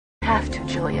have to,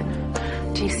 Julian.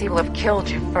 TC will have killed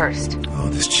you first. Oh,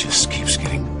 this just keeps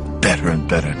getting better and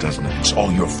better, doesn't it? It's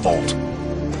all your fault.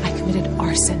 I committed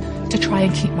arson to try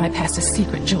and keep my past a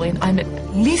secret, Julian. I'm at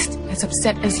least as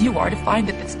upset as you are to find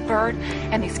that this bird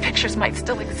and these pictures might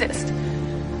still exist.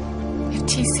 If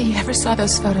TC ever saw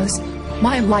those photos,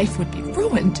 my life would be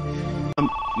ruined.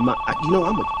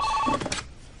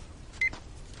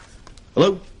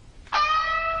 Hello?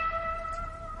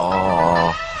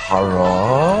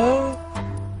 Hello?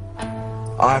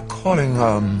 I'm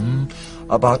calling,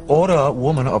 about order a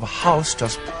woman of house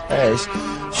just passed.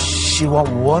 She want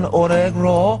 1 order egg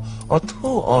roll or 2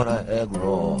 order egg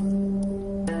roll?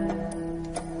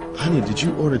 Honey, did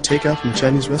you order takeout from a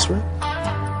Chinese restaurant?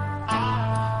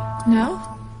 No?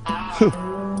 You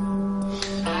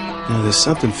know, there's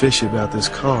something fishy about this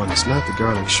call, and it's not the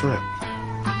garlic shrimp.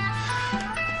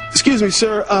 Excuse me,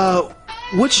 sir,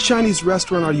 which Chinese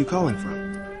restaurant are you calling from?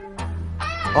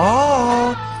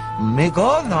 Oh, me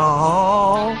go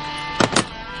now.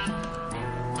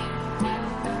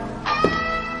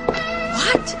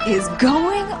 What is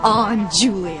going on,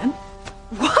 Julian?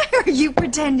 Why are you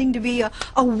pretending to be a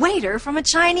waiter from a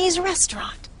Chinese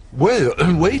restaurant? Well,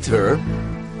 waiter?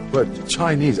 But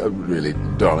Chinese? Really,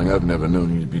 darling, I've never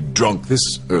known you to be drunk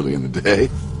this early in the day.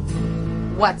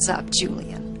 What's up,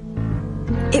 Julian?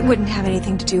 It wouldn't have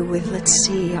anything to do with, let's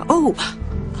see, a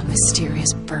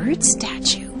mysterious bird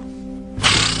statue.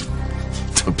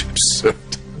 Don't be absurd.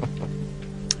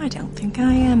 I don't think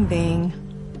I am being.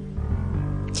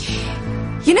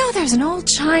 You know, there's an old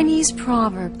Chinese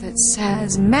proverb that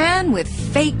says, man with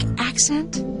fake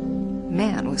accent,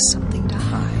 man with something to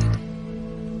hide.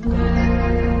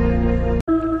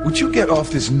 Would you get off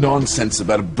this nonsense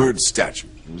about a bird statue?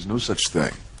 There was no such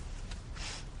thing.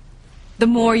 The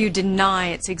more you deny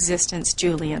its existence,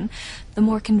 Julian, the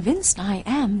more convinced I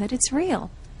am that it's real.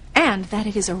 And that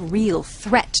it is a real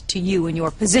threat to you and your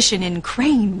position in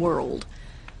Crane world.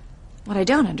 What I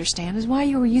don't understand is why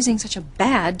you were using such a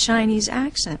bad Chinese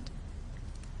accent.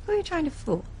 Who are you trying to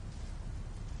fool?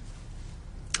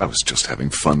 I was just having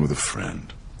fun with a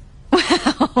friend.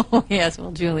 Well, yes,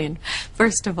 well, Julian,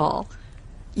 first of all,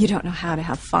 you don't know how to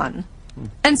have fun.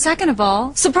 And second of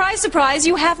all, surprise, surprise,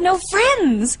 you have no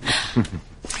friends.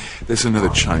 There's another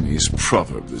Chinese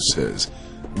proverb that says,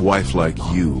 wife like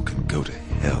you can go to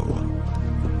hell.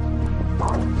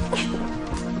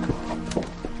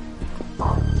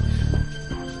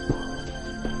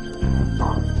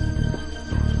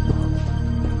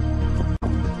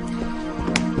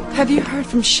 Have you heard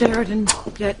from Sheridan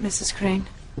yet, Mrs. Crane?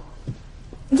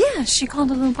 Yeah, she called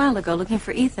a little while ago looking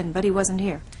for Ethan, but he wasn't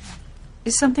here.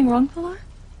 Is something wrong, Pilar?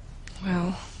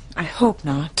 Well, I hope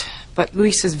not. But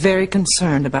Luis is very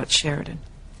concerned about Sheridan.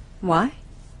 Why?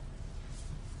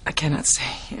 I cannot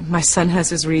say. My son has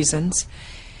his reasons.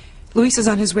 Luis is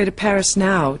on his way to Paris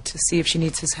now to see if she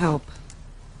needs his help.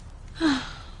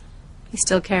 He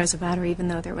still cares about her even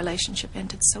though their relationship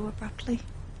ended so abruptly.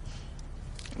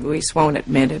 Luis won't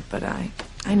admit it, but I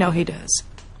know he does.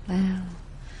 Well,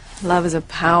 love is a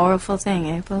powerful thing,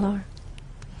 eh, Pilar?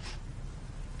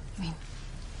 I mean,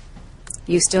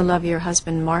 you still love your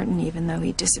husband, Martin, even though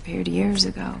he disappeared years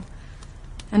ago.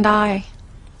 And I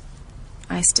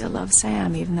still love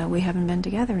Sam, even though we haven't been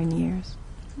together in years.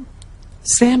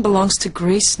 Sam belongs to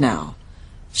Grace now.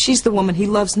 She's the woman he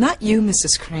loves, not you,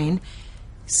 Mrs. Crane.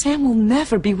 Sam will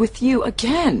never be with you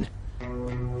again.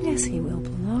 Yes, he will,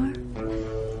 Pilar.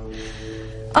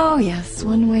 Oh, yes,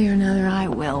 one way or another I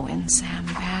will win Sam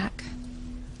back.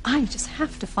 I just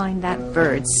have to find that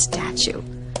bird statue.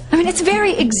 I mean, its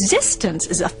very existence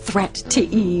is a threat to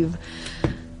Eve.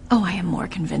 Oh, I am more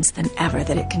convinced than ever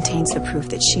that it contains the proof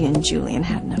that she and Julian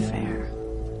had an affair.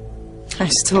 I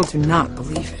still do not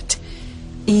believe it.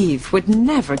 Eve would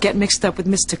never get mixed up with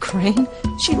Mr. Crane.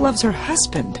 She loves her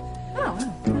husband. Oh,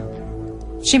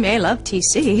 well. She may love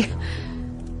TC,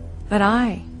 but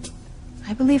I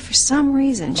believe for some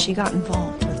reason she got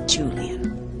involved with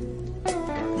Julian.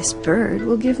 This bird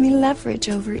will give me leverage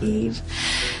over Eve.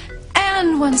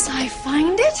 And once I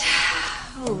find it,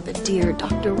 oh, the dear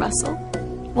Dr. Russell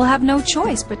will have no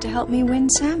choice but to help me win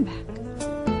Sam back.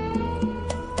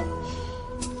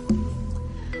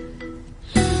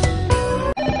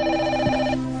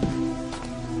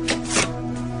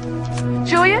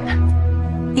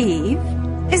 Julian? Eve,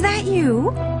 is that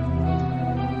you?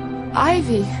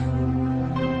 Ivy.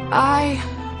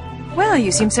 Well,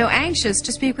 you seem so anxious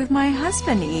to speak with my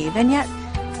husband, Eve, and yet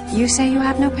you say you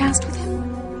have no past with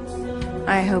him?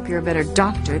 I hope you're a better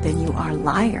doctor than you are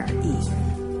liar, Eve.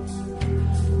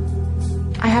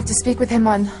 I have to speak with him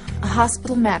on a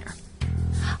hospital matter.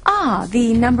 Ah,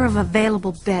 the number of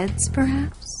available beds,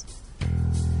 perhaps?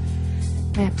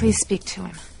 May I please speak to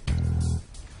him?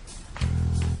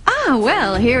 Ah,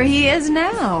 well, here he is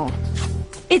now.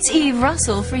 It's Eve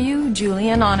Russell for you,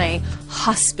 Julian, on a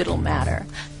hospital matter.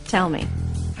 Tell me,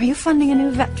 are you funding a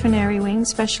new veterinary wing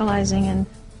specializing in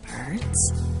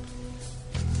birds?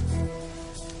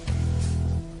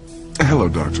 Hello,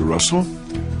 Dr. Russell.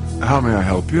 How may I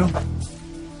help you?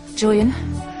 Julian,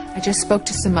 I just spoke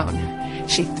to Simone.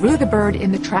 She threw the bird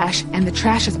in the trash, and the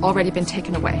trash has already been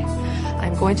taken away.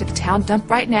 I'm going to the town dump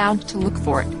right now to look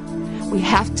for it. We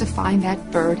have to find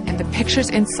that bird and the pictures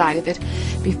inside of it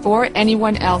before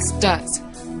anyone else does.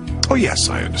 Oh, yes,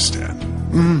 I understand.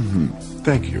 Mm-hmm.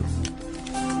 Thank you.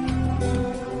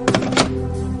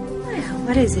 Well,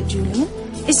 what is it, Julian?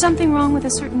 Is something wrong with a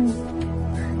certain bird?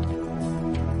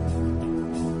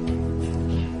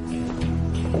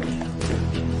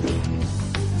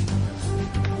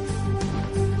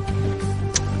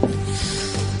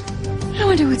 I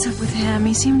wonder what's up with him.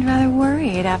 He seemed rather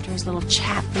worried after his little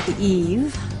chat with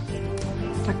Eve.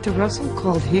 Dr. Russell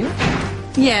called here?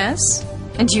 Yes.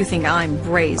 And do you think I'm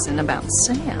brazen about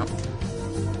Sam?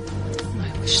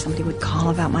 I wish somebody would call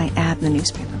about my ad in the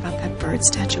newspaper about that bird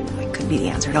statue. It could be the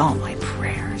answer to all my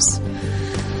prayers.